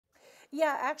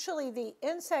Yeah, actually, the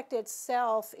insect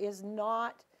itself is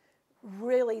not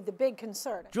really the big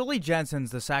concern. Julie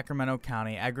Jensen's the Sacramento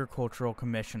County Agricultural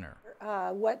Commissioner.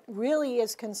 What really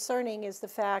is concerning is the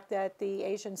fact that the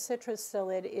Asian citrus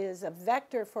psyllid is a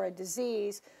vector for a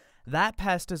disease. That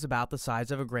pest is about the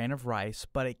size of a grain of rice,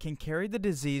 but it can carry the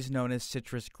disease known as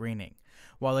citrus greening.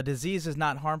 While the disease is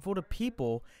not harmful to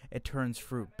people, it turns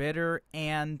fruit bitter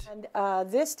and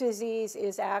this disease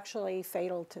is actually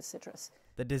fatal to citrus.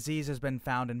 The disease has been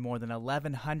found in more than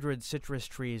 1,100 citrus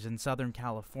trees in Southern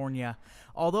California.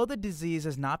 Although the disease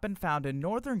has not been found in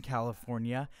Northern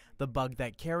California, the bug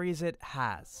that carries it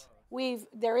has.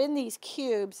 They're in these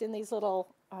cubes, in these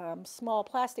little small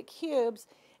plastic cubes,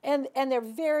 and they're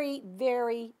very,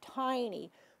 very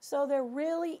tiny. So they're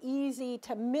really easy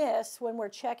to miss when we're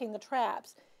checking the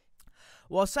traps.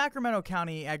 While Sacramento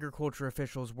County agriculture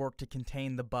officials work to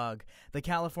contain the bug, the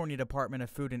California Department of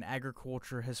Food and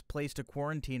Agriculture has placed a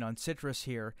quarantine on citrus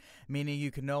here, meaning you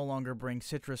can no longer bring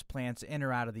citrus plants in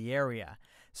or out of the area.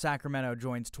 Sacramento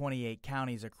joins 28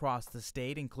 counties across the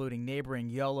state, including neighboring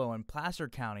Yolo and Placer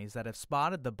counties that have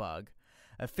spotted the bug.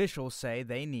 Officials say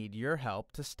they need your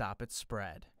help to stop its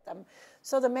spread.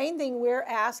 So the main thing we're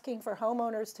asking for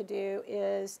homeowners to do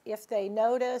is, if they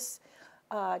notice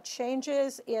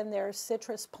changes in their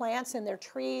citrus plants in their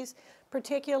trees,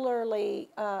 particularly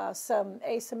some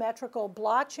asymmetrical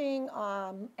blotching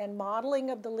and mottling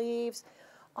of the leaves.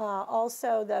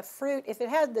 Also the fruit, if it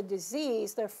had the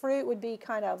disease, the fruit would be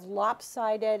kind of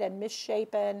lopsided and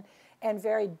misshapen and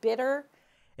very bitter.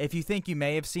 If you think you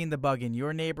may have seen the bug in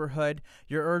your neighborhood,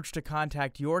 you're urged to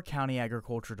contact your county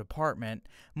agriculture department.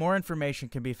 More information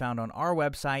can be found on our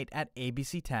website at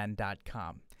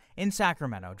abc10.com. In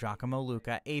Sacramento, Giacomo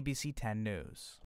Luca, ABC 10 News.